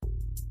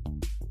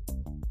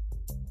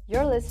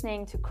You're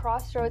listening to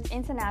Crossroads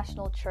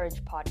International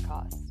Church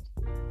podcast.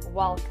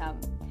 Welcome.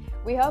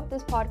 We hope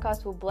this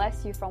podcast will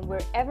bless you from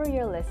wherever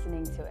you're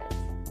listening to it.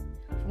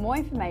 For more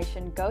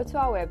information, go to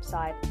our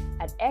website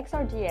at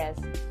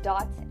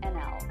xrds.nl.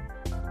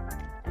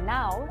 And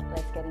now,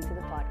 let's get into the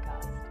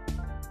podcast.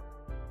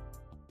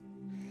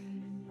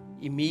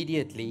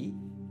 Immediately,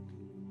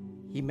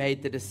 he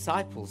made the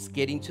disciples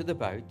get into the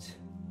boat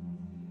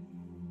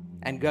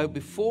and go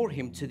before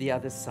him to the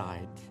other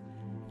side,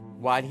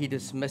 while he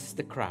dismissed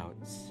the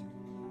crowds.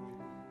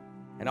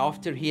 And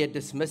after he had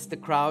dismissed the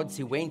crowds,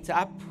 he went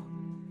up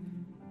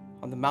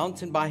on the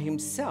mountain by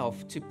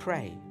himself to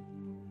pray.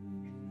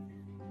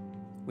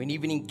 When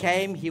evening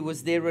came, he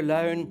was there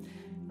alone,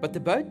 but the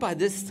boat by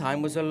this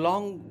time was a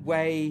long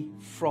way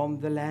from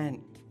the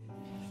land,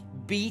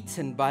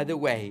 beaten by the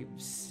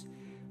waves,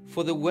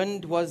 for the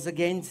wind was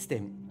against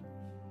them.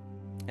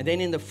 And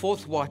then in the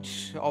fourth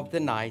watch of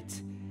the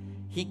night,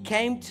 he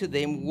came to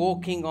them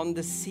walking on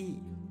the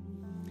sea.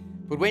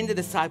 But when the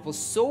disciples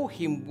saw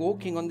him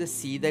walking on the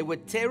sea, they were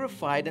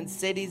terrified and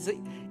said,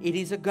 "It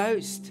is a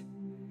ghost."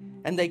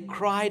 And they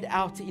cried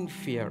out in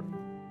fear.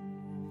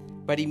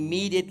 But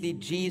immediately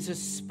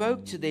Jesus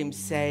spoke to them,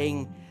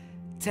 saying,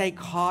 "Take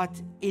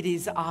heart, it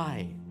is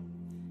I.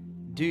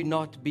 Do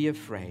not be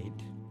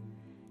afraid."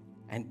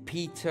 And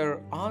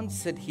Peter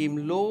answered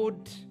him,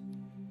 "Lord,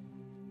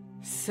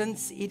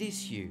 since it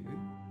is you,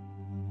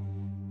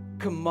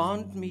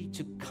 command me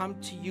to come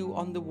to you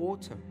on the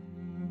water."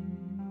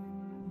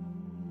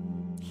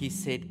 He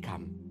said,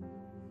 "Come."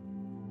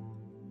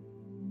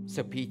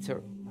 So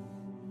Peter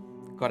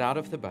got out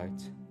of the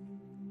boat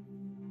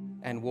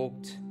and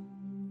walked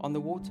on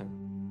the water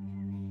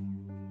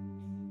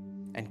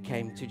and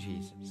came to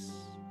Jesus.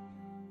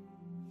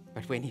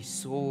 But when he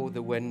saw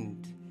the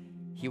wind,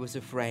 he was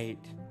afraid,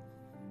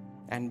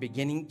 and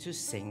beginning to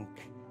sink,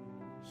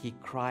 he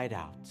cried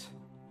out,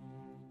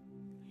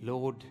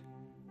 "Lord,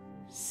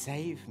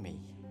 save me."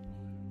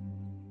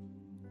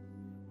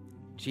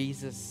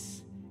 Jesus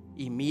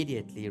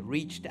immediately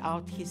reached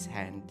out his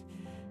hand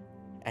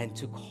and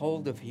took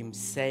hold of him,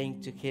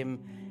 saying to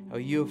him, "O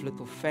you of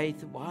little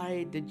faith,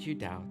 why did you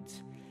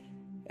doubt?"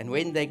 And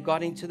when they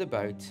got into the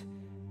boat,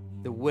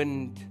 the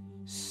wind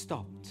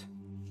stopped.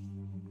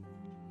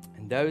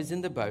 And those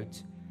in the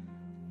boat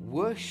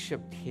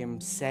worshipped him,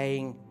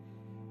 saying,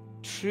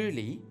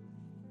 "Truly,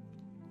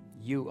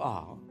 you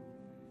are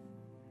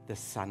the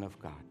Son of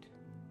God."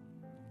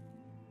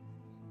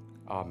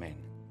 Amen.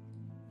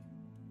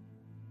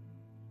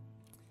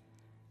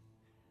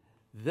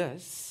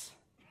 This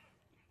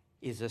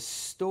is a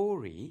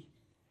story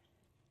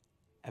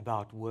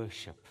about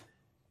worship,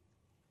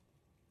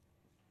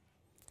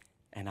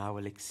 and I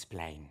will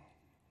explain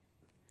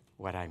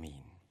what I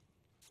mean.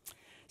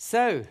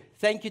 So,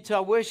 thank you to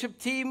our worship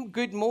team.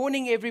 Good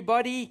morning,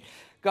 everybody.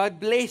 God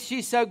bless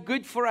you. So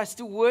good for us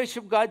to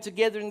worship God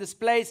together in this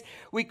place.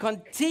 We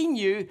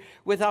continue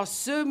with our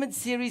sermon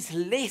series,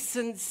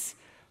 Lessons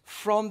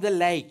from the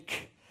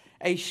Lake,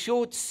 a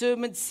short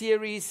sermon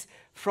series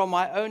from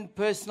my own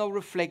personal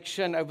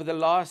reflection over the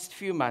last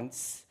few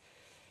months.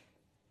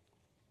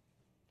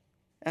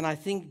 And I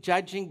think,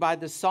 judging by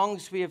the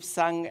songs we have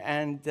sung,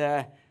 and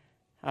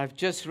I've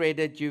just read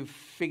it, you've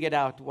figured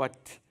out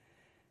what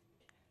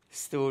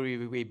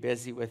story we're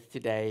busy with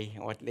today,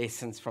 what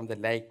lessons from the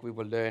lake we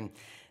will learn.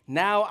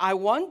 Now,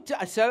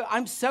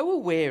 I'm so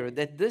aware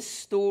that this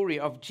story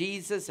of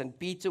Jesus and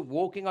Peter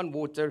walking on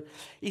water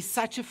is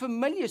such a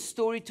familiar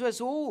story to us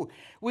all.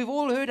 We've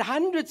all heard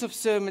hundreds of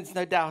sermons,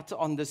 no doubt,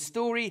 on this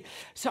story.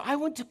 So I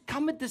want to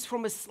come at this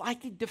from a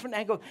slightly different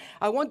angle.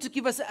 I want to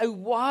give us a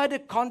wider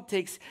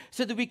context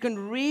so that we can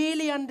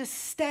really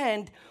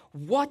understand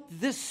what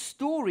this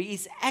story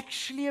is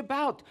actually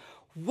about,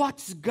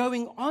 what's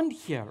going on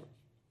here.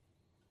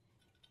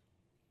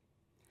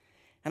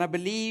 And I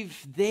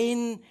believe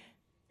then,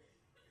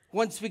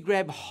 once we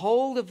grab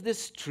hold of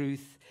this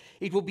truth,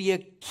 it will be a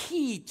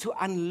key to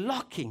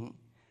unlocking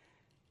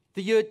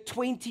the year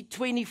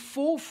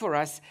 2024 for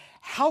us,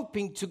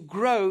 helping to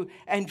grow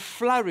and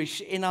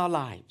flourish in our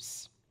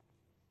lives.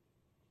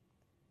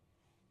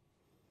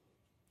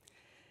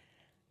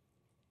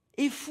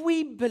 If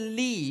we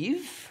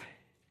believe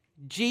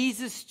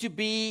Jesus to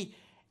be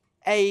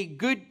a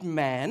good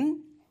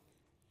man,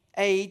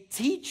 a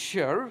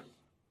teacher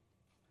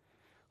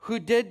who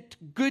did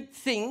good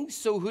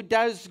things, or who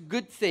does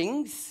good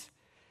things,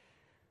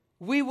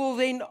 we will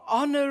then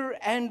honor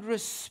and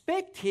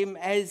respect him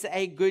as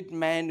a good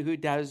man who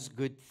does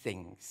good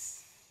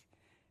things,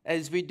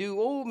 as we do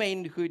all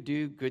men who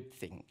do good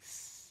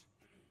things.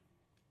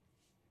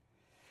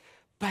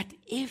 But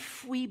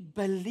if we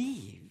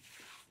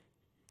believe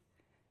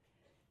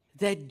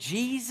that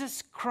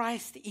Jesus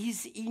Christ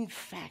is in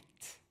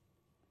fact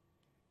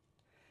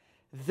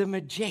the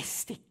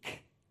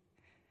majestic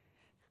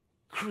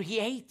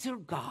Creator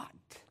God,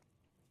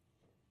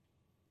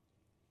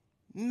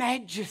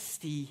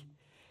 Majesty,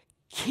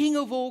 King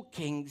of all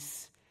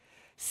kings,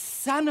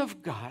 Son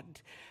of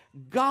God,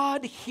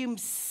 God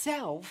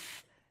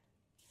Himself,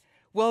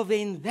 well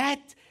then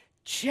that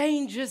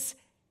changes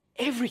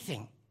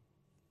everything.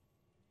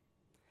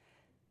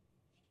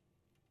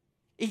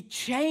 It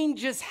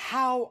changes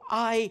how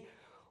I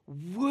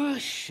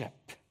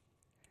worship.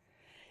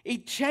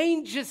 It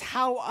changes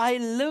how I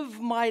live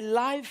my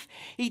life.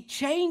 It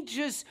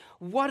changes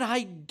what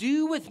I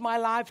do with my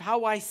life,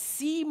 how I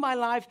see my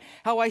life,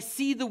 how I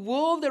see the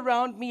world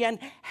around me, and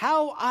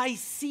how I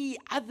see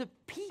other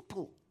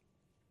people.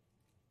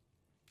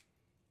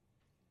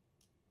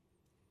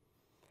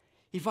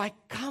 If I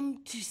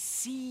come to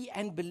see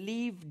and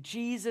believe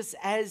Jesus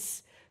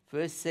as,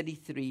 verse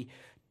 33,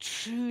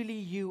 truly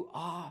you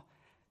are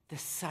the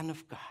Son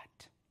of God,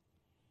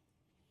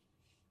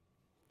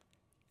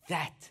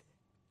 that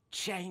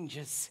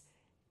changes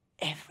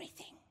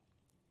everything.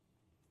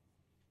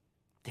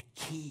 The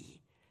key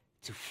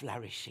to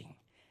flourishing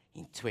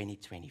in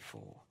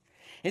 2024.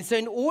 And so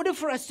in order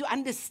for us to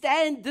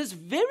understand this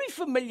very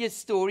familiar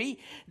story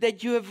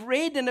that you have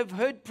read and have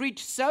heard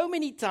preached so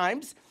many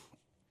times,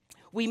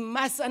 we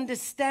must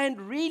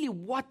understand really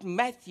what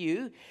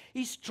Matthew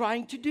is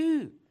trying to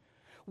do.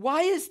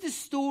 Why is the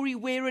story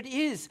where it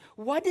is?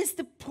 What is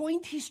the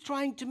point he's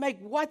trying to make?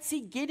 What's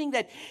he getting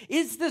at?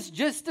 Is this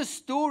just a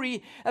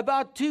story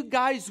about two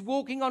guys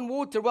walking on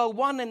water? Well,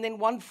 one and then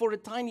one for a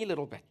tiny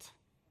little bit.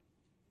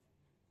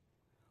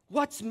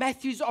 What's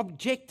Matthew's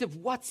objective?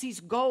 What's his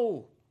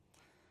goal?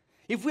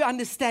 If we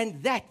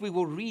understand that, we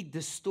will read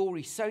the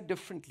story so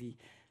differently.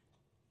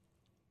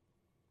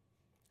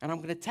 And I'm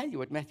going to tell you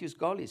what Matthew's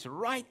goal is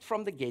right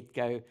from the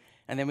get-go,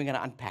 and then we're going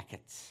to unpack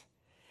it.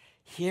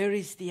 Here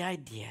is the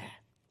idea.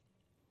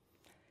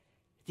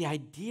 The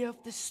idea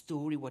of the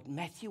story, what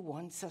Matthew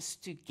wants us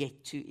to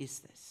get to is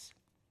this: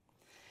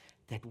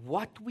 that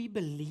what we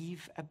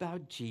believe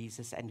about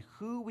Jesus and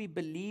who we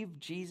believe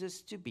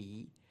Jesus to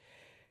be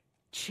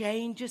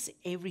changes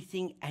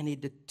everything, and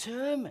it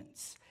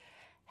determines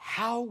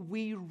how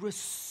we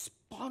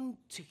respond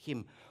to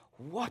him,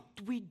 what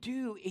we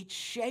do. It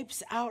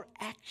shapes our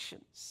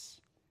actions,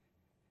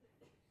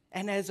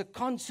 and as a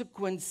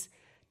consequence,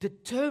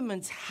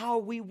 determines how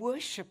we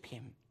worship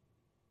him.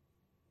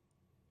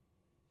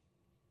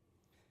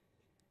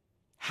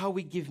 How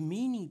we give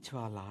meaning to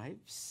our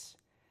lives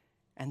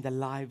and the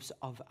lives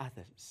of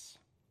others.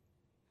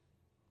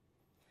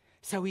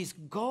 So his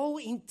goal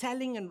in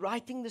telling and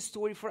writing the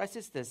story for us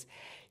is this: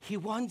 he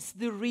wants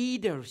the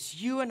readers,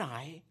 you and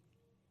I,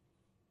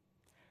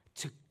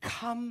 to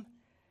come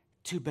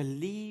to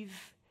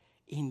believe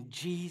in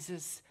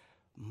Jesus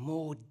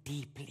more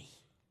deeply,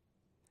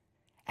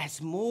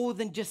 as more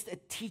than just a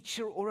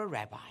teacher or a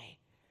rabbi,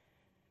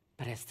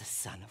 but as the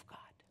Son of God.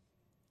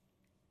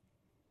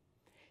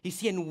 You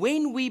see, and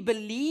when we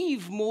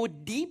believe more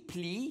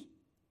deeply,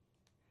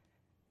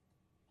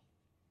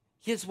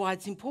 here's why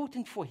it's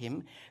important for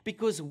him,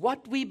 because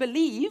what we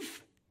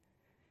believe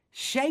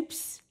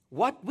shapes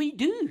what we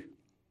do.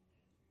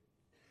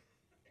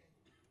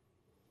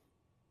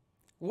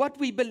 What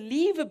we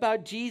believe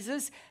about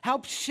Jesus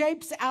helps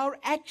shapes our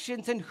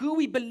actions, and who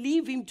we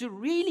believe him to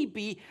really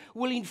be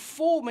will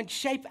inform and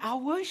shape our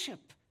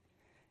worship,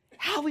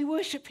 how we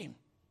worship him.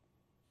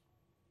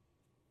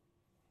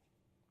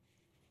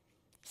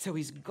 So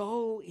his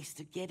goal is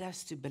to get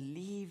us to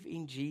believe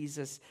in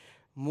Jesus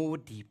more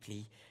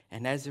deeply,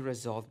 and as a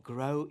result,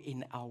 grow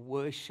in our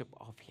worship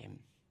of him.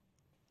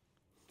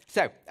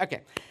 So,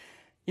 okay,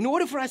 in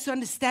order for us to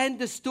understand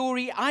the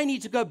story, I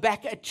need to go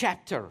back a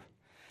chapter.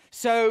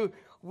 So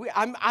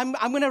I'm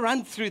going to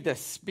run through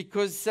this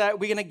because we're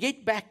going to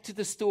get back to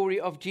the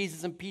story of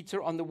Jesus and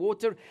Peter on the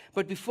water.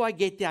 But before I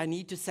get there, I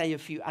need to say a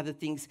few other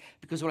things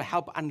because it will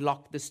help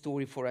unlock the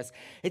story for us.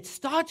 It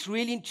starts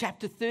really in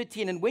chapter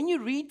 13. And when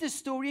you read the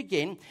story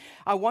again,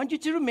 I want you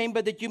to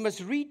remember that you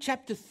must read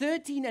chapter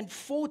 13 and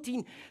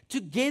 14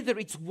 together.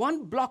 It's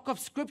one block of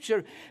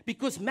scripture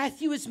because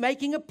Matthew is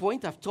making a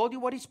point. I've told you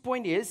what his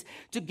point is.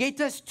 To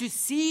get us to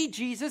see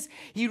Jesus,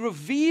 he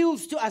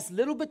reveals to us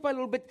little bit by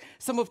little bit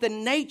some of the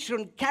nature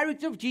and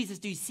character of Jesus.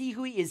 Do you see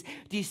who he is?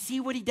 Do you see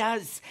what he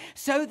does?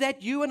 So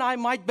that you and I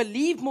might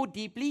believe more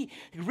deeply,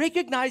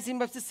 recognize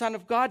him as the Son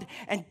of God,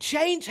 and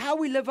change how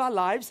we live our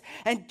lives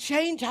and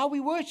change how we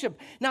worship.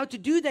 Now, to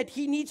do that,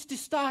 he needs to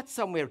start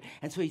somewhere.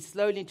 And so he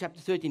slowly, in chapter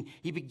 13,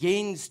 he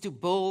begins to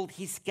build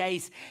his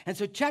case. And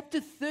so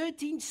chapter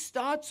 13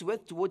 starts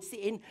with, towards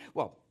the end,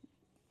 well,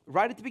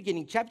 right at the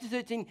beginning, chapter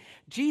 13,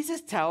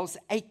 Jesus tells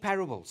 8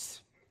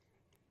 parables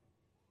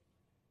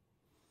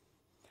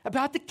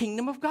about the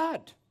kingdom of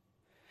God.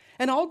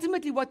 And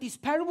ultimately what these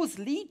parables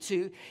lead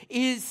to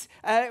is,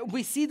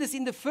 we see this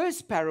in the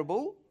first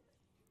parable,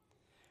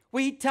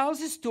 where he tells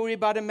a story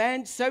about a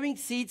man sowing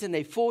seeds, and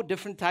there are 4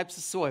 different types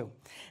of soil.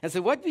 And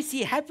so what we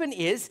see happen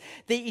is,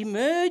 they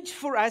emerge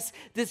for us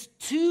these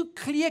 2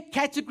 clear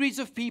categories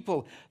of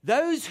people: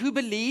 those who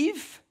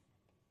believe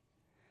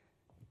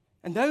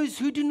and those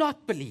who do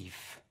not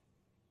believe.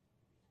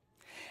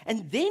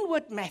 And then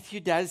what Matthew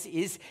does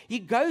is he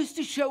goes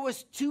to show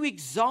us 2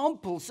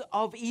 examples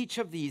of each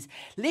of these.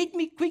 Let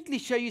me quickly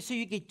show you so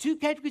you get 2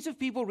 categories of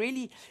people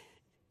really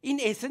In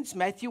essence,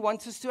 Matthew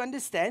wants us to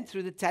understand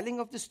through the telling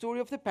of the story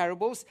of the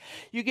parables,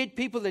 you get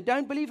people that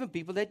don't believe and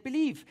people that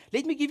believe.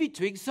 Let me give you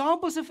 2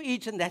 examples of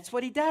each, and that's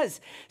what he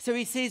does. So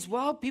he says,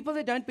 well, people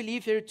that don't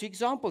believe, there are 2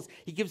 examples.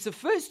 He gives the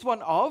first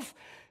one of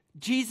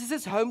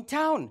Jesus'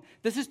 hometown.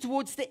 This is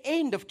towards the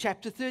end of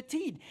chapter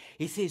 13.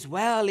 He says,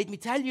 well, let me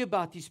tell you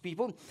about these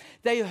people.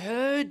 They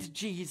heard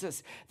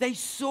Jesus. They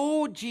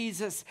saw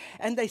Jesus.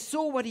 And they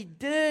saw what he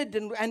did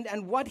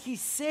and what he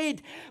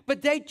said.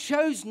 But they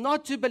chose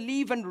not to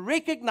believe and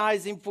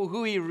recognize him for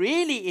who he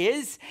really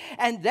is.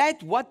 And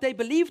that what they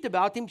believed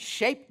about him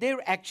shaped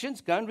their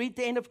actions. Go and read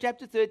the end of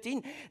chapter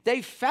 13.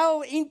 They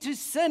fell into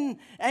sin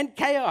and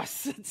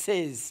chaos, it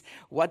says.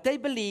 What they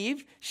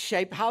believe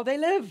shape how they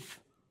live.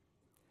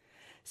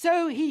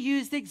 So he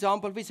used the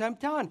example of his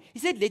hometown. He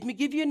said, let me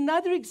give you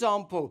another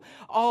example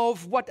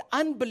of what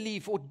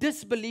unbelief or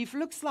disbelief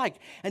looks like.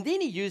 And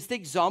then he used the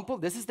example,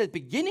 this is the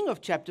beginning of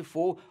chapter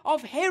 4,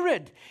 of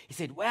Herod. He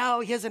said,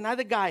 well, here's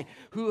another guy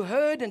who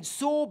heard and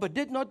saw but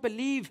did not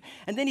believe.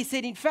 And then he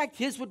said, in fact,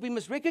 here's what we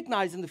must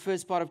recognize in the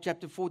first part of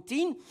chapter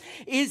 14,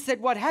 is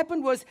that what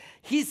happened was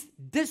his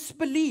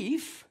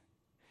disbelief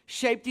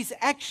shaped his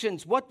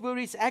actions. What were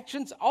his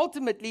actions?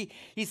 Ultimately,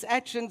 his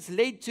actions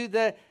led to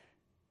the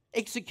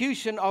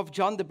execution of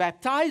John the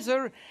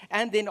Baptizer,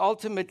 and then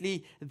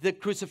ultimately the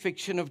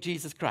crucifixion of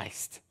Jesus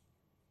Christ.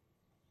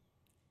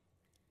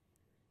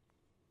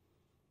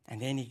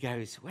 And then he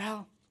goes,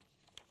 well,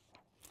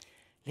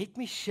 let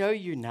me show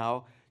you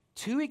now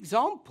 2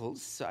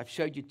 examples. So I've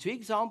showed you 2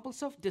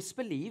 examples of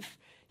disbelief,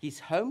 his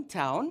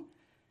hometown,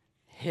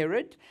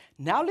 Herod.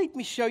 Now let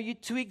me show you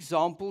 2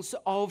 examples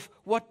of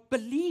what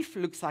belief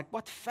looks like,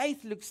 what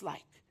faith looks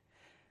like.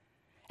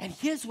 And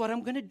here's what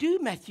I'm going to do,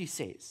 Matthew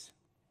says.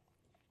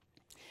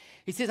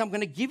 He says, I'm going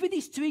to give you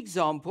these 2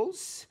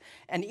 examples,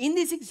 and in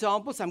these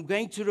examples, I'm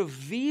going to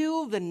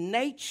reveal the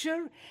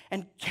nature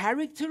and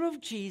character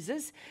of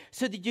Jesus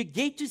so that you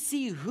get to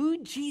see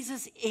who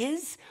Jesus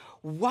is,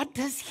 what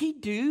does he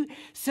do,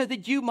 so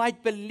that you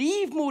might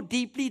believe more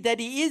deeply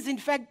that he is, in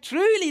fact,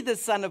 truly the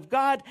Son of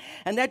God,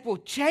 and that will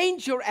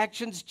change your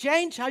actions,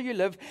 change how you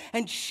live,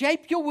 and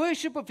shape your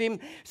worship of him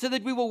so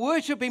that we will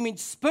worship him in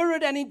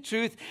spirit and in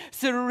truth,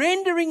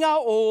 surrendering our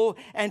all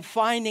and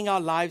finding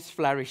our lives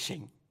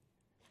flourishing.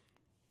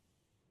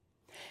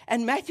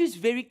 And Matthew's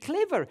very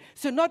clever.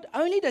 So not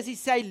only does he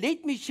say,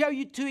 let me show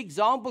you 2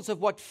 examples of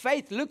what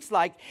faith looks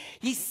like,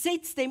 he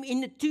sets them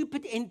in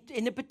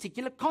a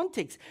particular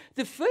context.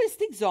 The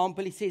first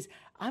example, he says,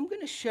 I'm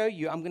going to show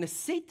you, I'm going to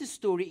set the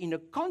story in a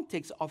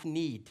context of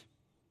need.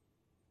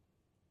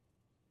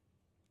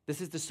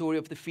 This is the story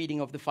of the feeding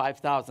of the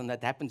 5,000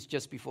 that happens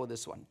just before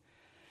this one.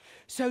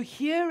 So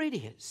here it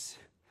is.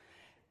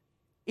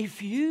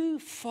 If you,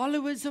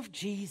 followers of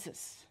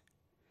Jesus,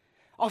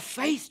 are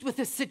faced with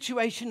a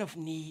situation of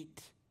need,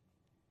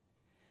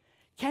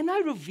 can I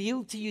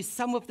reveal to you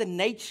some of the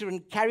nature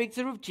and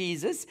character of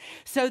Jesus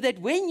so that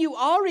when you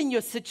are in your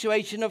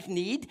situation of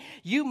need,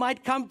 you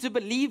might come to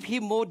believe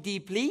him more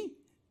deeply?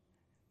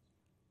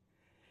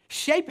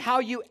 Shape how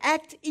you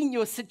act in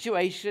your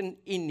situation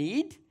in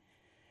need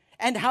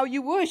and how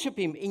you worship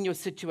him in your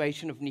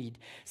situation of need.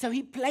 So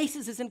he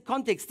places this in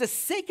context. The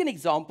second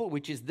example,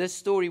 which is this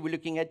story we're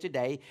looking at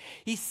today,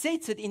 he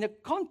sets it in a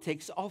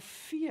context of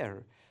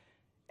fear.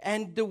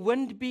 And the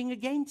wind being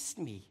against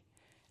me,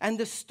 and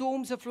the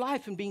storms of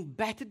life and being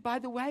battered by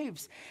the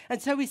waves.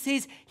 And so he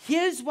says,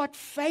 here's what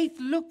faith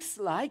looks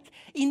like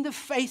in the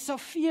face of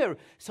fear.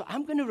 So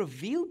I'm going to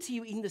reveal to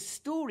you in the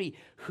story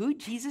who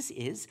Jesus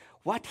is,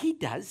 what he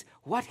does,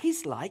 what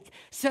he's like,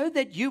 so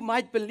that you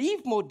might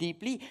believe more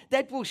deeply.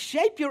 That will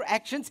shape your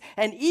actions.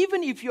 And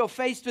even if you're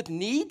faced with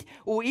need,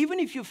 or even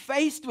if you're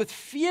faced with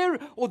fear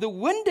or the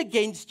wind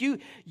against you,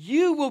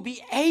 you will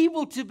be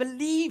able to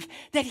believe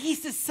that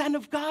he's the Son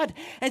of God.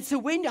 And so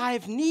when I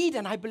have need,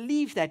 and I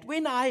believe that,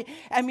 when I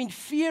am in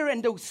fear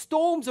and the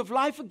storms of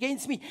life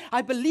against me,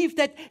 I believe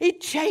that it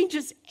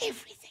changes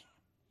everything.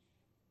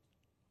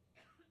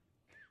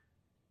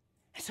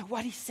 And so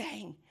what he's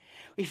saying,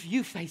 if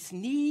you face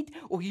need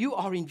or you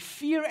are in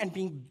fear and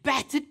being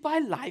battered by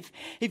life,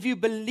 if you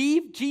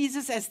believe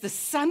Jesus as the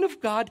Son of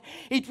God,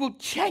 it will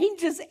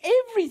change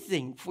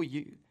everything for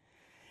you.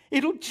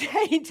 It'll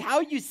change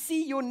how you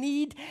see your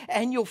need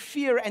and your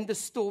fear and the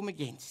storm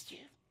against you.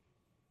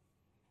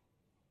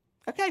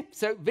 Okay,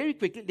 so very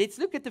quickly, let's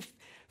look at the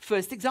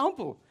first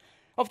example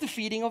of the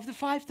feeding of the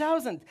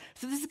 5,000.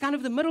 So this is kind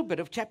of the middle bit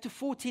of chapter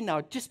 14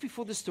 now, just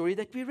before the story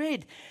that we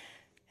read.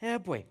 Oh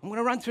boy, I'm going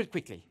to run through it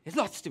quickly. There's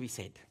lots to be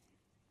said.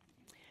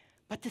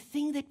 But the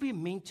thing that we're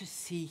meant to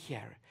see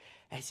here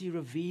as he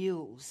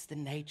reveals the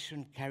nature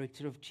and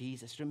character of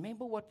Jesus,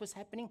 remember what was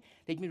happening?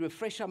 Let me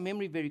refresh our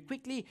memory very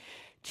quickly.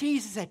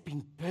 Jesus had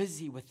been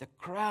busy with the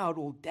crowd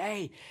all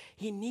day.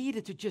 He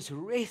needed to just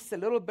rest a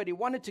little bit. He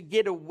wanted to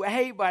get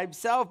away by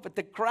himself, but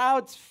the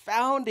crowds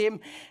found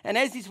him. And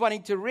as he's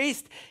wanting to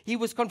rest, he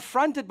was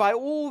confronted by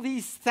all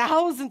these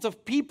thousands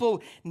of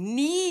people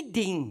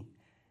needing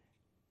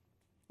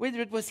whether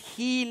it was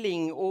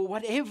healing or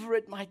whatever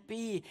it might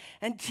be.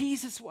 And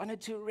Jesus wanted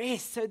to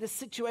rest, so the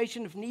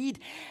situation of need.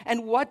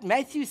 And what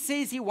Matthew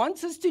says, he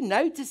wants us to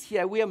notice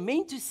here, we are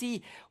meant to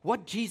see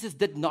what Jesus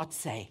did not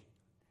say.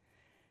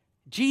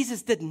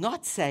 Jesus did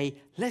not say,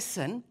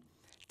 listen,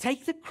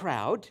 take the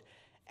crowd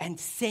and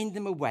send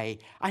them away.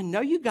 I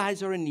know you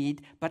guys are in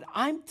need, but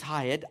I'm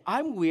tired,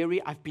 I'm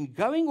weary, I've been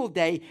going all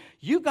day.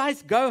 You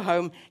guys go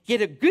home,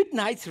 get a good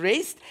night's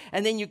rest,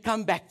 and then you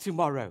come back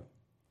tomorrow.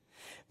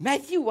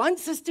 Matthew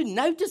wants us to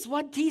notice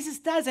what Jesus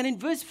does. And in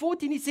verse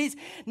 14, he says,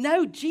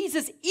 no,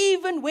 Jesus,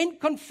 even when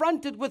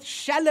confronted with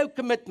shallow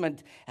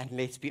commitment, and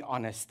let's be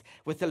honest,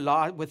 with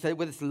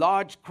this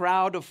large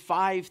crowd of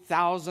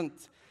 5,000,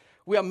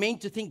 we are meant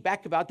to think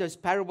back about those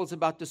parables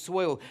about the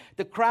soil.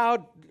 The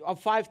crowd of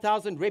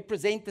 5,000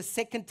 represent the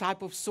second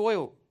type of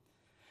soil,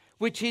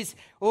 which is,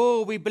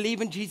 we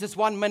believe in Jesus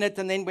 1 minute,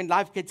 and then when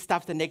life gets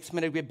tough, the next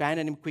minute we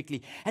abandon him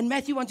quickly. And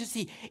Matthew wants to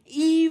see,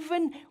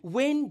 even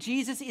when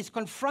Jesus is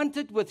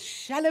confronted with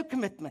shallow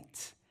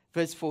commitment,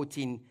 verse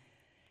 14,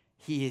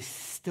 he is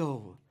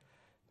still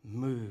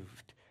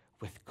moved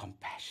with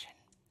compassion.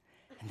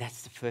 And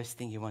that's the first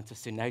thing he wants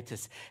us to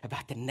notice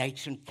about the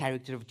nature and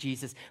character of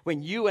Jesus.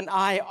 When you and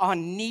I are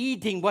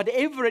needing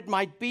whatever it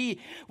might be,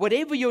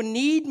 whatever your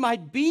need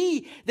might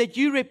be that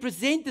you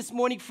represent this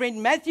morning,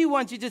 friend, Matthew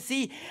wants you to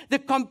see the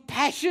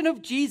compassion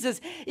of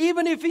Jesus,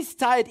 even if he's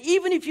tired,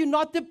 even if you're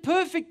not the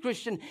perfect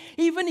Christian,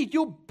 even if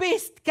your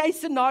best case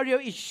scenario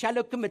is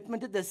shallow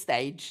commitment at this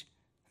stage.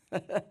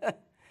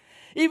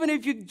 Even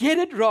if you get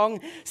it wrong,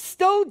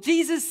 still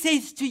Jesus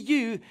says to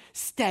you,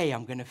 stay,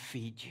 I'm going to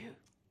feed you.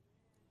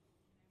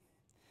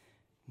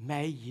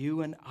 May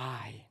you and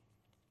I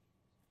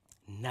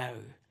know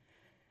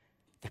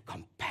the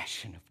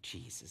compassion of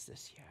Jesus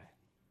this year.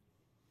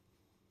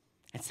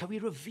 And so he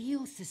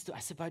reveals this to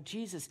us about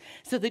Jesus,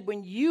 so that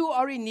when you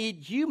are in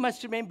need, you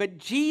must remember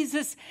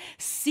Jesus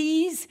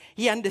sees,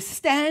 he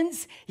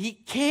understands, he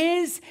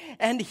cares,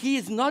 and he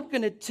is not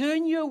going to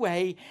turn you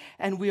away.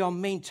 And we are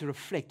meant to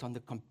reflect on the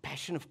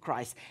compassion of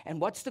Christ.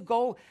 And what's the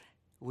goal?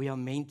 We are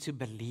meant to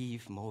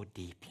believe more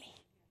deeply.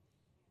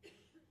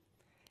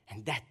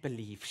 And that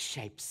belief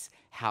shapes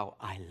how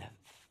I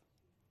live.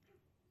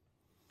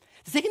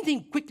 The second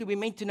thing quickly we're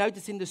meant to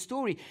notice in the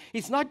story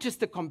is not just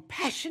the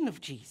compassion of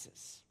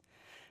Jesus,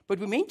 but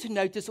we're meant to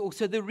notice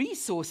also the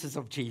resources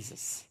of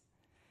Jesus.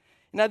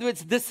 In other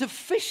words, the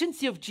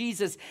sufficiency of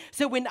Jesus.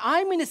 So when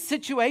I'm in a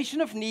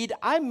situation of need,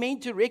 I'm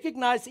meant to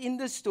recognize in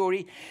this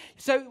story.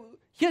 So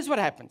here's what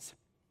happens.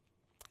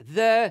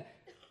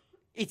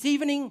 It's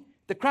evening,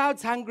 the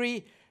crowd's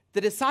hungry. The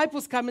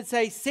disciples come and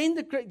say,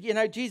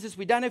 Jesus,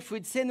 we don't have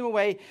food, send them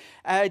away.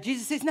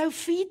 Jesus says, no,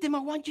 feed them. I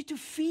want you to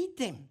feed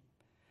them.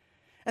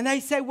 And they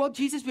say, well,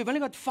 Jesus, we've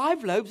only got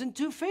 5 loaves and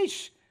 2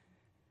 fish.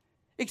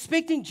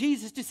 Expecting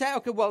Jesus to say,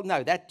 okay, well,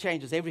 no, that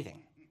changes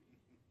everything.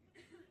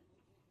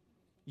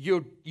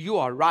 You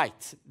are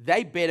right.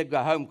 They better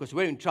go home because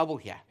we're in trouble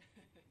here.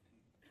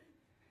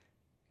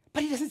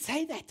 But he doesn't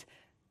say that.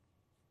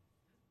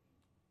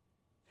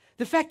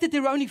 The fact that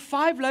there are only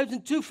 5 loaves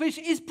and 2 fish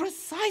is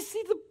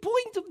precisely the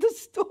point of the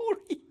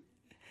story.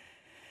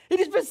 It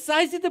is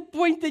precisely the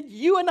point that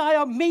you and I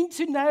are meant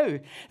to know,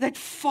 that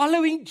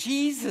following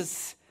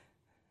Jesus,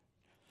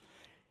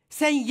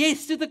 saying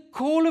yes to the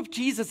call of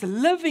Jesus,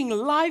 living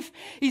life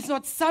is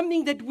not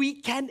something that we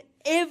can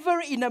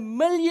ever in a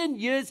million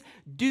years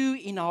do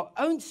in our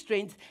own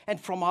strength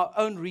and from our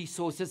own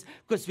resources,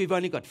 because we've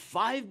only got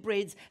 5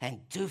 breads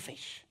and 2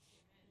 fish.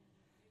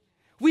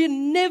 We're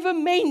never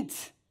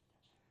meant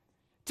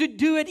to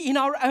do it in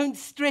our own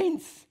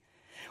strength.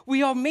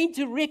 We are meant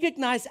to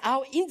recognize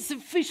our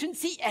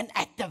insufficiency and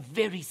at the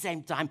very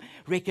same time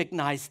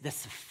recognize the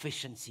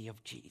sufficiency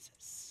of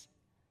Jesus.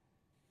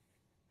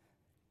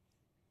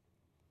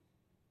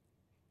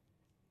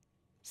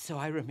 So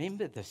I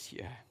remember this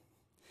year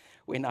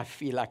when I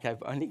feel like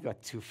I've only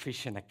got 2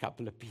 fish and a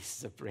couple of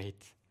pieces of bread,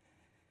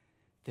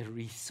 the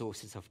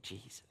resources of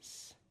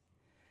Jesus.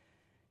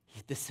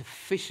 The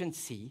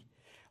sufficiency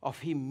of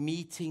him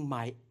meeting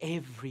my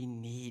every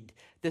need.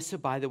 This,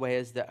 by the way,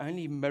 is the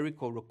only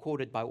miracle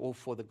recorded by all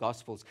 4 of the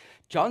Gospels.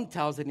 John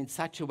tells it in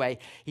such a way,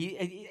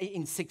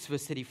 in 6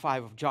 verse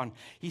 35 of John,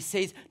 he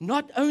says,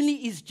 not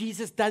only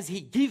does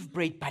he give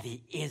bread, but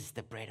he is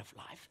the bread of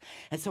life.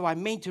 And so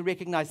I'm meant to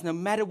recognize, no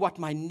matter what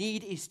my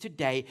need is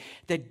today,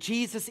 that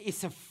Jesus is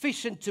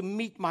sufficient to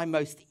meet my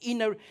most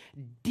inner,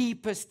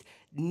 deepest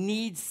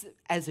needs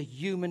as a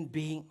human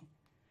being.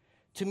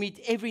 To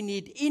meet every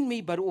need in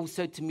me, but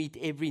also to meet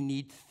every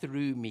need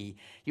through me.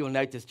 You'll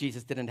notice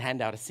Jesus didn't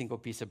hand out a single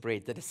piece of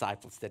bread. The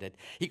disciples did it.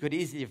 He could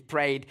easily have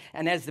prayed,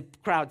 and as the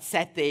crowd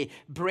sat there,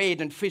 bread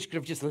and fish could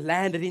have just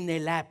landed in their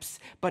laps,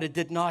 but it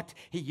did not.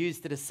 He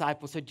used the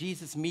disciples. So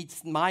Jesus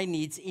meets my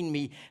needs in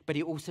me, but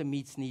he also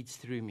meets needs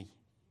through me.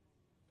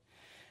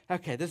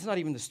 Okay, this is not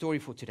even the story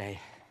for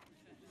today.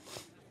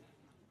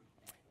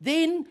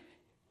 Then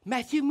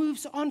Matthew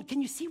moves on.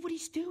 Can you see what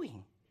he's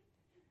doing?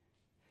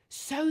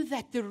 So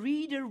that the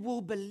reader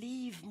will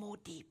believe more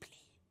deeply.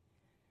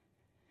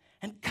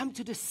 and come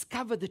to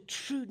discover the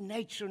true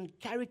nature and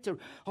character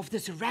of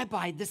this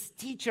rabbi, this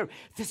teacher,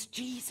 this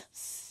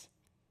Jesus.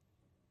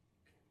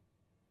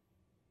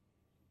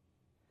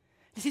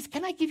 He says,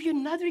 can I give you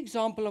another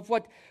example of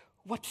what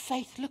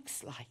faith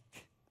looks like?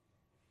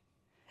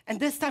 And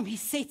this time he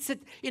sets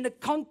it in a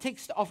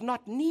context of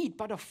not need,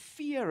 but of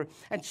fear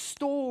and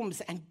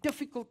storms and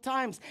difficult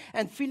times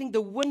and feeling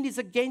the wind is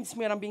against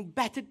me and I'm being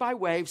battered by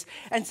waves.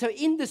 And so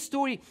in the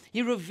story,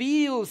 he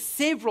reveals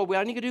several.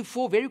 We're only going to do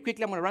 4 very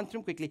quickly. I'm going to run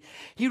through them quickly.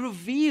 He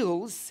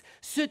reveals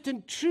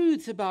certain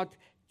truths about,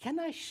 can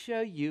I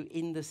show you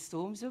in the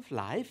storms of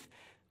life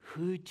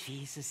who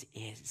Jesus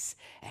is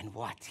and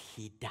what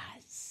he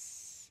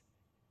does?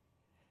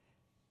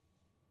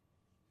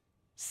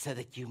 So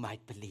that you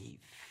might believe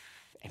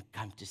and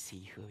come to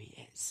see who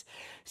he is.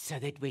 So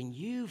that when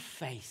you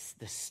face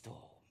the storm,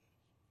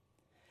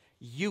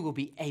 you will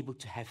be able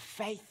to have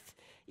faith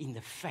in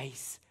the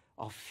face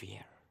of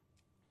fear.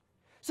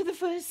 So the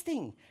first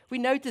thing we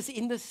notice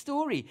in the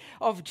story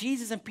of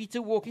Jesus and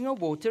Peter walking on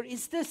water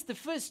is this. The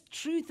first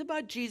truth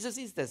about Jesus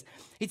is this.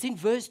 It's in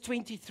verse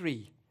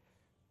 23.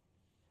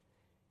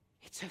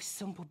 It's so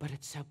simple, but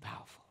it's so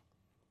powerful.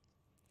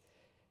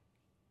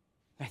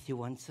 Matthew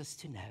wants us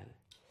to know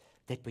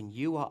that when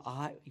you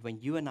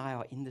and I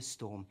are in the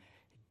storm,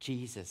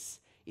 Jesus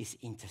is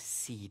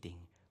interceding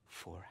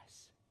for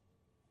us.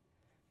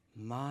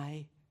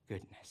 My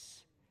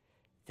goodness,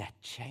 that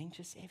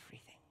changes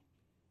everything.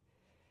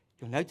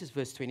 You'll notice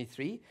verse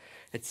 23.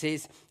 It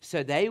says,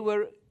 so they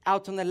were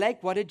out on the lake.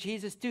 What did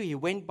Jesus do? He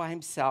went by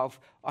himself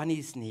on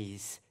his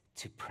knees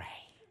to pray.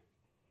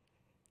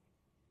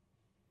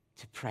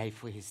 To pray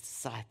for his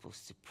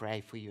disciples, to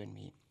pray for you and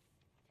me.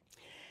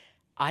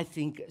 I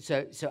think,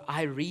 so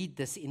I read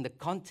this in the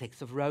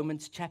context of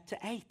Romans chapter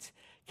 8.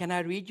 Can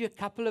I read you a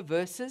couple of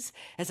verses?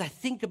 As I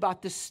think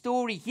about the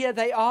story, here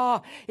they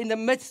are in the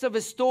midst of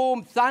a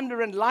storm,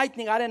 thunder and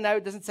lightning. I don't know,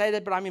 it doesn't say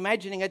that, but I'm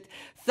imagining it.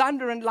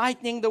 Thunder and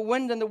lightning, the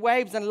wind and the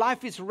waves, and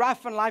life is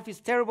rough and life is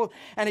terrible.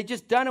 And they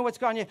just don't know what's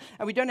going on here.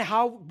 And we don't know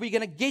how we're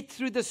going to get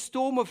through the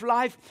storm of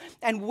life.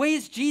 And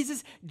where's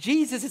Jesus?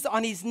 Jesus is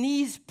on his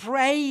knees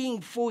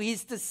praying for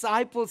his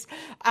disciples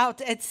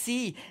out at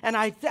sea. And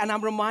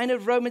I'm reminded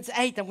of Romans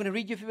 8. I'm going to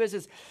read you a few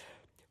verses.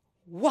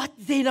 What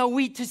then are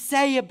we to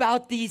say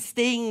about these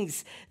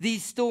things,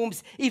 these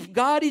storms? If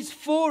God is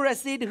for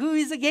us, then who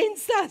is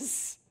against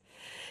us?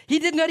 He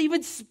did not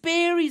even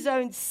spare his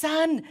own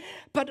son,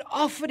 but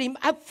offered him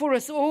up for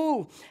us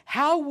all.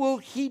 How will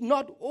he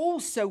not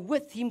also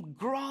with him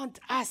grant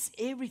us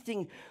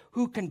everything?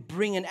 Who can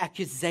bring an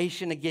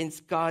accusation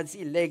against God's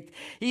elect?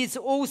 He is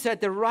also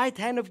at the right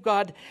hand of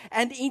God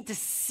and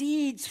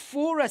intercedes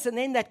for us. And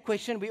then that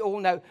question we all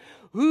know.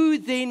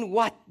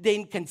 What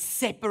then can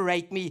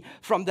separate me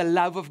from the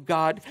love of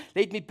God?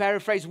 Let me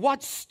paraphrase.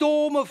 What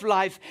storm of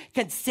life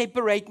can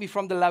separate me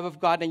from the love of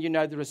God? And you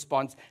know the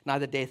response.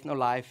 Neither death nor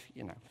life,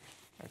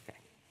 Okay.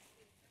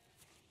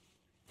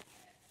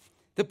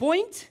 The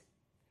point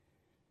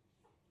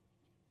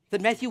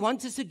that Matthew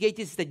wants us to get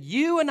is that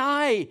you and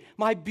I,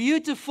 my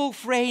beautiful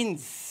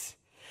friends,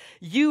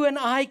 you and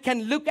I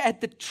can look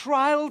at the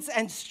trials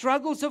and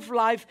struggles of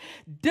life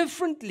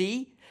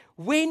differently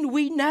when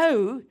we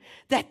know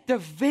that the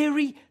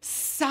very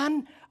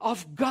Son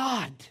of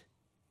God,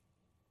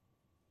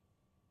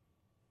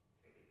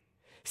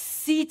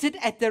 seated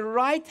at the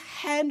right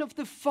hand of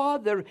the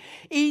Father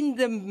in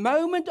the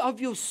moment of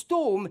your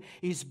storm,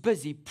 is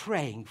busy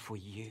praying for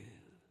you.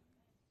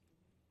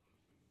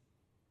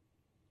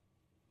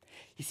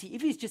 You see,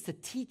 if he's just a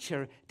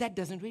teacher, that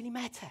doesn't really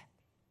matter.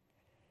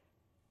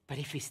 But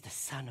if he's the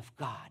Son of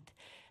God,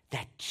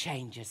 that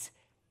changes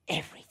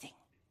everything.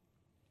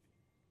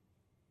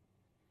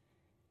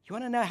 You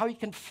want to know how you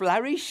can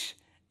flourish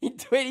in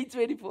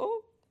 2024?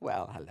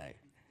 Well, hello.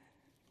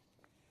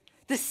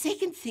 The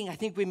second thing I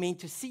think we're meant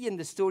to see in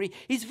the story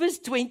is verse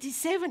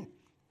 27.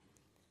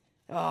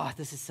 Oh,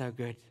 this is so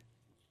good.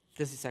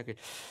 This is so good.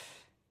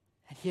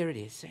 And here it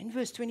is. So in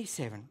verse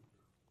 27,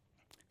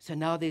 so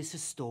now there's a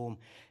storm.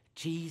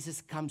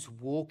 Jesus comes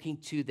walking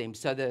to them.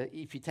 So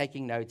if you're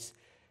taking notes,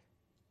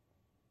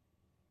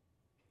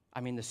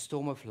 I'm in the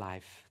storm of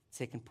life.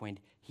 Second point,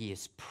 he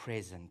is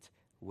present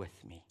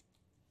with me.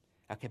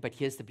 Okay, but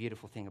here's the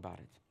beautiful thing about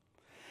it.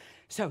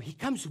 So he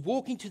comes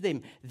walking to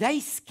them. They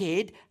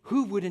scared.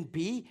 Who wouldn't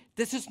be?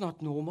 This is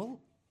not normal.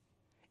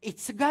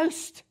 It's a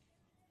ghost.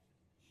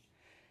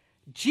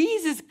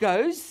 Jesus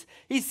goes.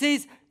 He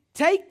says,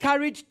 take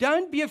courage.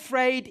 Don't be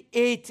afraid.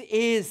 It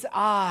is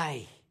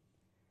I.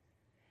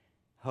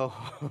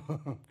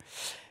 Oh,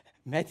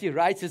 Matthew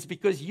writes this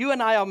because you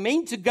and I are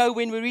meant to go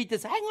when we read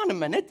this. Hang on a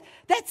minute.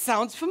 That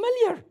sounds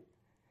familiar.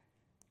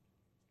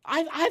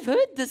 I've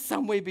heard this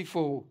somewhere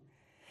before.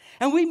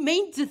 And we're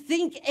meant to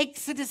think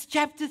Exodus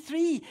chapter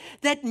 3,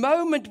 that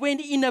moment when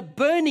in a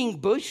burning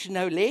bush,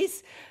 no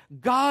less,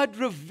 God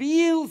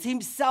reveals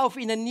himself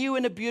in a new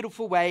and a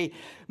beautiful way.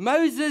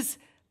 Moses,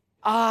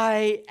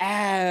 I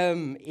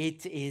am,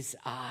 it is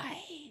I.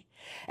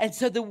 And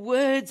so the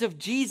words of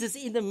Jesus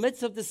in the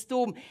midst of the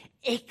storm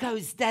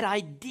echoes that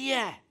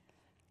idea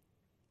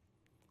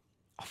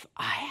of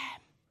I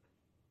am.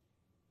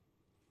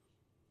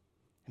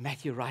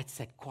 Matthew writes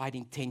that quite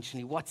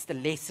intentionally. What's the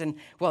lesson?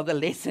 Well, the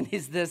lesson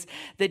is this,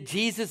 that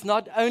Jesus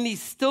not only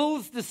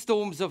stills the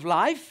storms of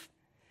life,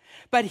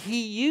 but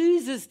he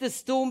uses the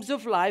storms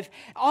of life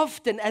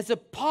often as a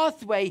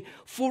pathway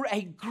for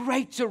a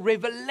greater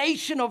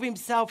revelation of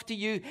himself to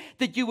you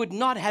that you would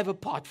not have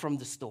apart from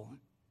the storm.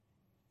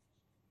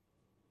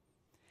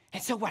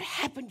 And so what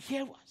happened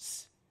here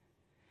was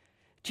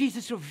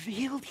Jesus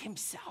revealed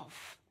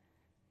himself.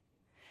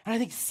 And I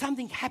think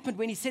something happened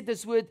when he said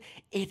this word,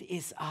 "It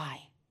is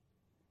I."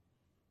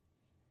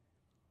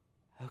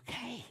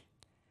 Okay,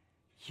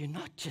 you're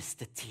not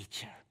just a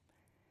teacher.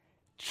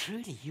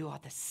 Truly, you are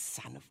the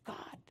Son of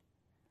God.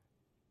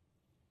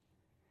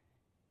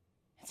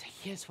 And so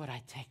here's what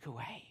I take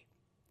away.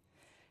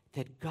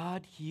 That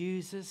God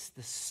uses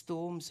the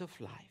storms of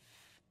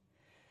life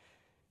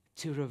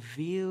to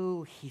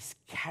reveal his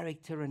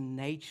character and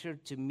nature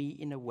to me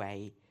in a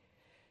way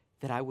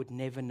that I would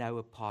never know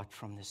apart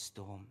from the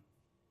storm.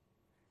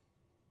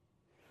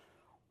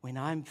 When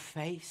I'm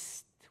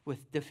faced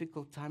with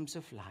difficult times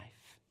of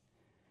life,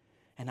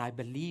 and I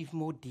believe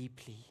more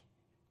deeply,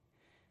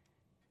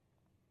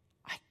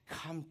 I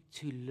come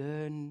to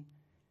learn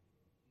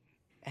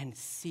and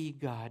see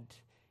God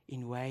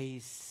in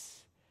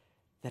ways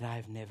that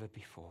I've never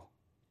before.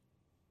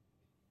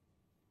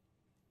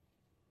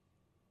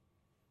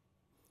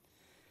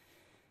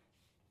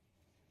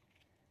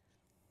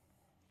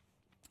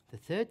 The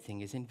third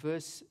thing is in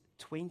verse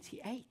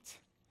 28.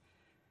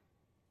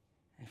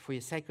 And for the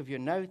sake of your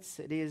notes,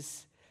 it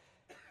is,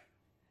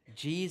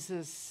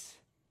 Jesus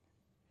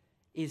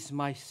is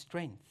my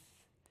strength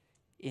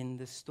in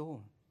the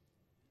storm.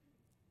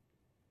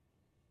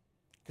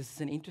 This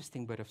is an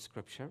interesting bit of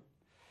scripture.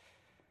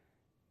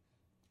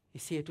 You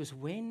see, it was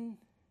when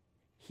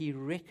he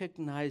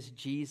recognized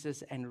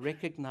Jesus and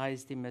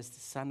recognized him as the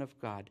Son of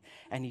God,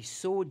 and he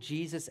saw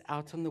Jesus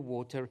out on the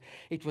water,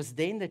 it was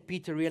then that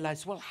Peter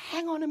realized, well,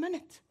 hang on a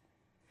minute.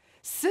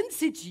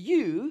 Since it's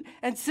you,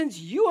 and since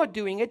you are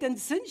doing it, and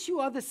since you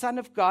are the Son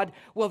of God,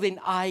 well, then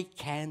I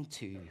can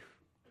too.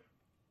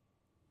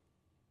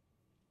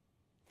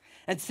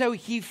 And so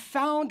he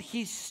found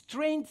his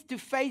strength to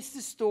face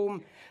the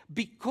storm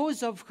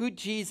because of who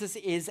Jesus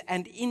is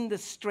and in the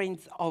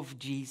strength of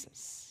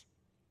Jesus.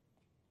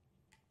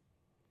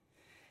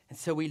 And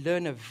so we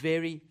learn a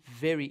very,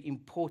 very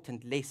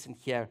important lesson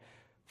here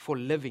for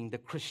living the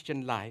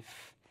Christian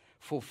life,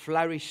 for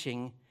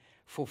flourishing,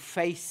 for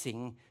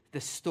facing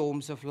the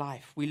storms of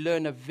life. We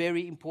learn a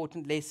very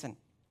important lesson.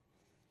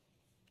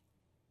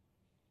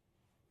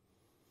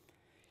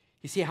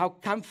 You see how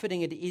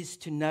comforting it is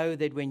to know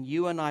that when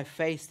you and I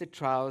face the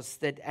trials,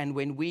 and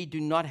when we do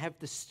not have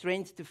the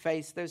strength to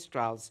face those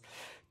trials,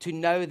 to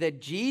know that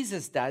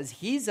Jesus does,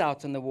 he's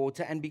out on the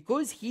water, and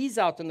because he's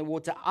out on the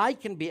water, I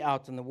can be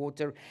out on the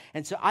water,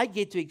 and so I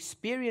get to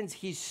experience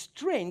his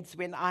strength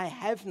when I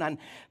have none.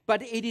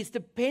 But it is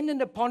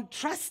dependent upon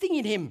trusting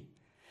in him,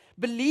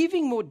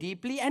 believing more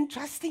deeply and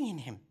trusting in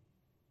him.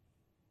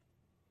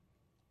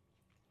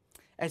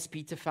 As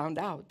Peter found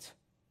out.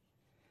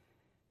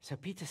 So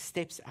Peter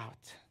steps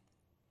out.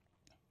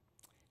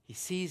 He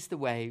sees the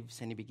waves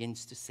and he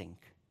begins to sink.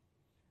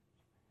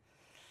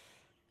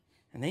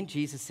 And then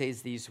Jesus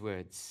says these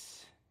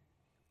words,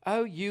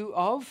 "Oh, you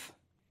of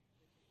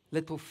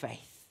little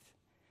faith."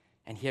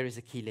 And here is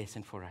a key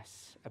lesson for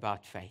us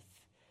about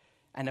faith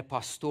and a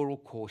pastoral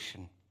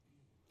caution.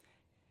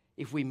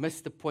 If we miss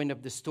the point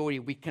of the story,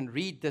 we can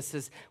read this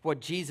as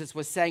what Jesus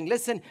was saying.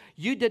 Listen,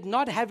 you did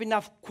not have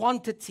enough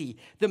quantity.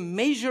 The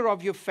measure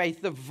of your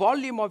faith, the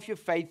volume of your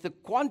faith, the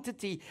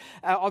quantity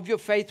of your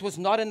faith was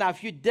not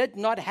enough. You did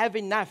not have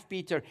enough,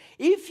 Peter.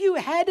 If you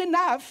had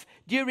enough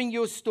during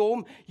your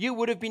storm, you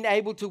would have been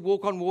able to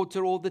walk on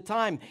water all the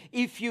time.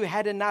 If you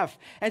had enough.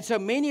 And so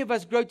many of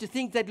us grow to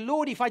think that,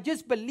 Lord, if I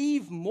just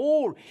believe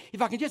more,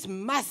 if I can just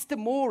muster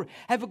more,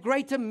 have a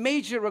greater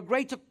measure, a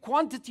greater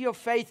quantity of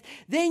faith,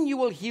 then you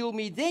will heal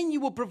me, then you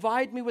will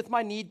provide me with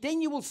my need,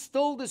 then you will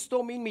still the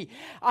storm in me.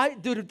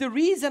 The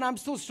reason I'm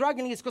still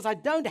struggling is because I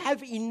don't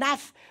have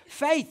enough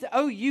faith.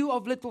 Oh, you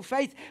of little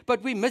faith.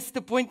 But we missed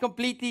the point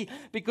completely,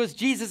 because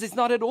Jesus is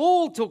not at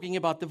all talking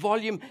about the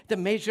volume, the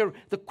measure,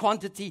 the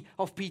quantity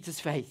of Peter's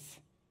faith.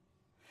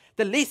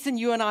 The lesson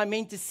you and I are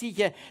meant to see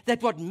here,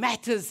 that what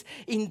matters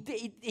in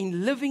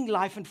living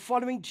life and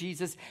following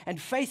Jesus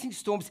and facing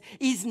storms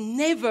is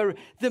never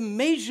the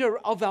measure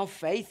of our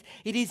faith.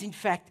 It is, in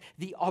fact,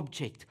 the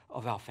object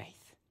of our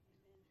faith.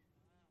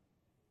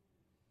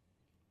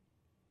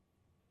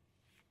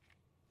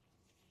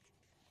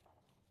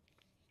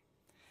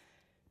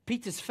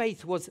 Peter's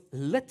faith was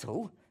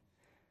little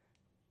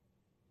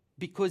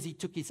because he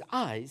took his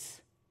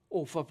eyes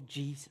off of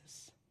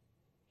Jesus,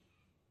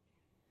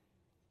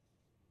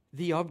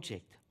 the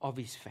object of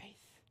his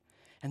faith.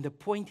 And the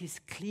point is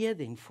clear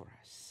then for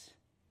us.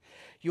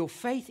 Your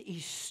faith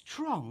is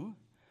strong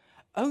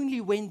only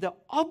when the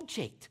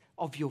object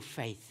of your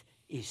faith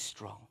is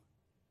strong.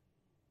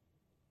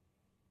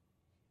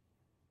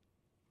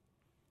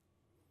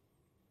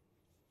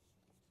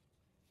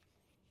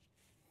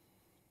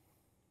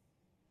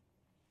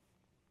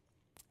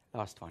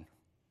 Last one.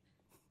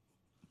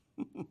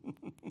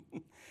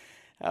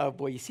 Oh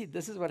boy, you see,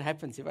 this is what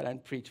happens if I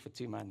don't preach for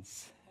 2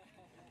 months.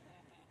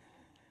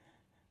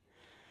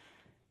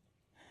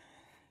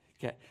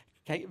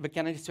 Okay, but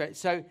can I just say,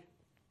 so,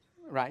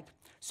 right.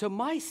 So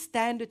my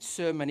standard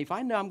sermon, if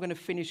I know I'm going to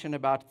finish in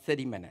about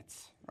 30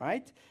 minutes,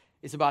 right,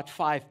 is about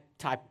 5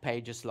 type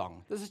pages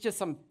long. This is just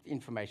some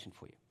information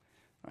for you,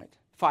 right?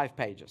 5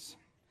 pages.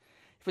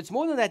 If it's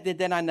more than that,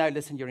 then I know,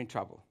 listen, you're in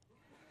trouble.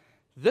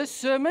 This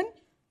sermon,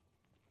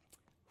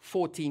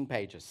 14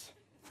 pages.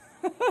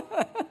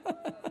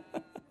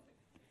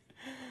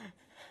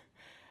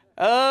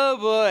 Oh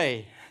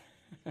boy.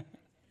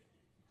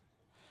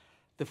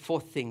 The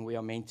fourth thing we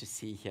are meant to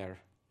see here.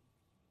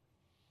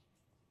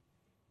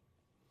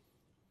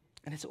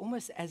 And it's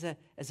almost as a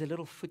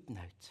little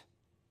footnote.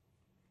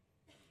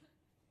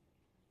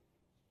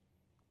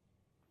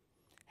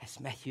 As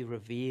Matthew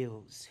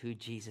reveals who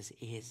Jesus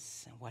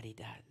is and what he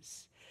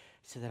does,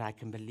 so that I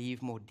can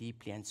believe more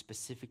deeply and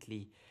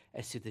specifically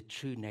as to the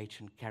true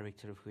nature and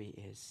character of who he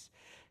is,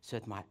 so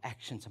that my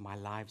actions and my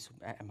life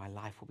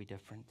will be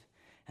different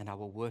and I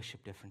will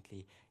worship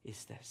differently,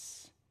 is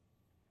this.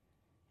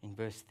 In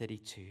verse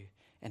 32,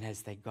 and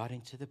as they got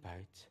into the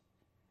boat,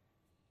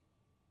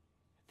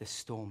 the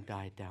storm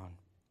died down.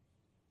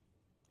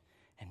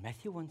 And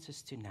Matthew wants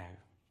us to know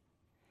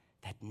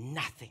that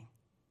nothing,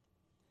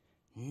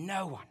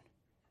 no one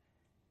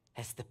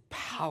has the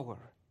power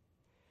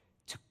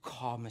to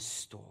calm a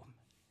storm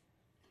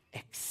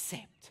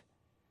except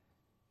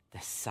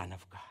the Son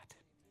of God.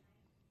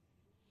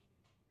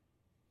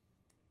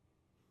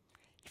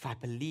 If I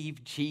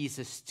believe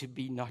Jesus to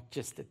be not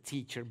just a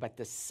teacher, but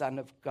the Son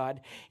of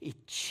God,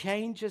 it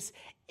changes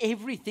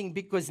everything,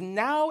 because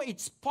now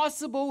it's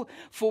possible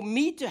for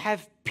me to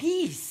have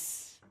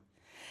peace.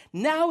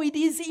 Now it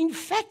is in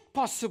fact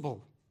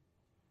possible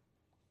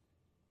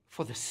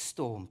for the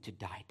storm to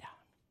die down.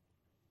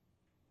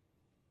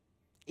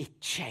 It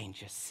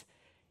changes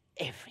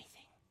everything.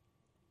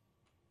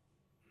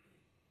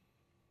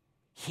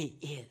 He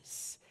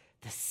is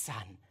the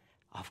Son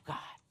of God.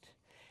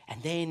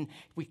 And then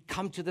we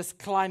come to this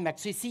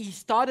climax. So you see, he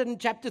started in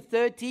chapter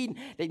 13.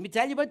 Let me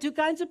tell you about 2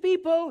 kinds of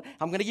people.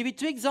 I'm going to give you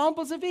 2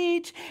 examples of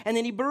each. And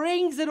then he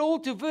brings it all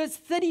to verse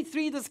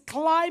 33, this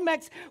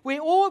climax where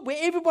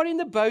everybody in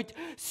the boat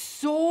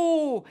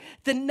saw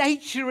the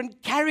nature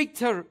and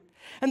character.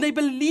 And they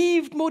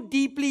believed more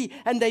deeply,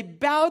 and they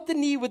bowed the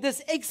knee with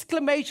this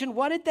exclamation.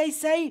 What did they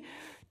say?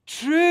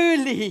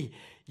 Truly,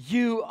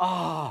 you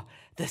are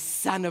the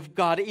Son of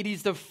God. It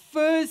is the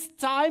first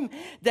time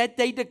that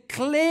they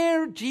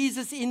declare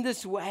Jesus in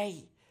this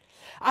way.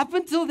 Up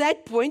until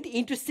that point,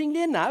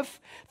 interestingly enough,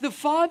 the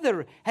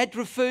Father had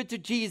referred to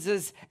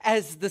Jesus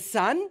as the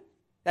Son.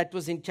 That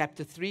was in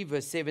chapter 3,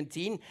 verse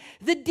 17.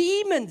 The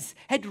demons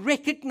had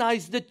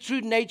recognized the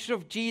true nature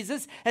of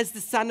Jesus as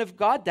the Son of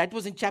God. That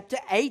was in chapter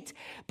 8.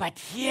 But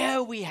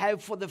here we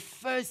have for the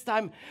first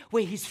time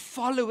where his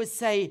followers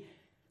say,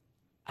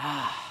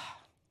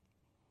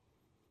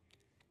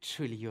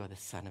 truly you are the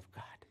Son of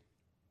God.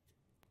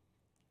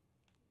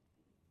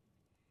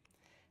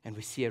 And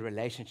we see a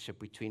relationship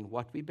between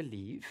what we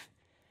believe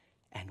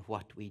and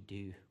what we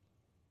do.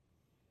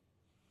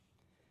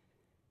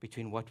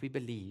 Between what we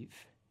believe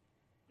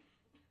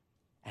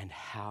and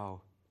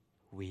how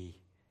we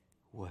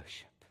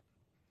worship.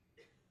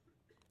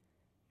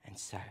 And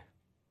so,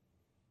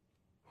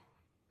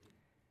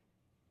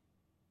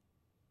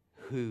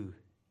 who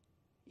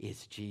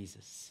is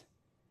Jesus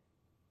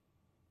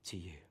to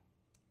you?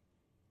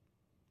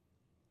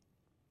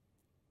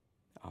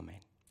 Amen.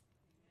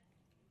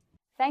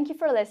 Thank you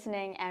for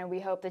listening, and we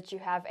hope that you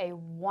have a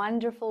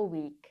wonderful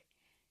week.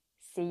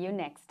 See you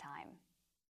next time.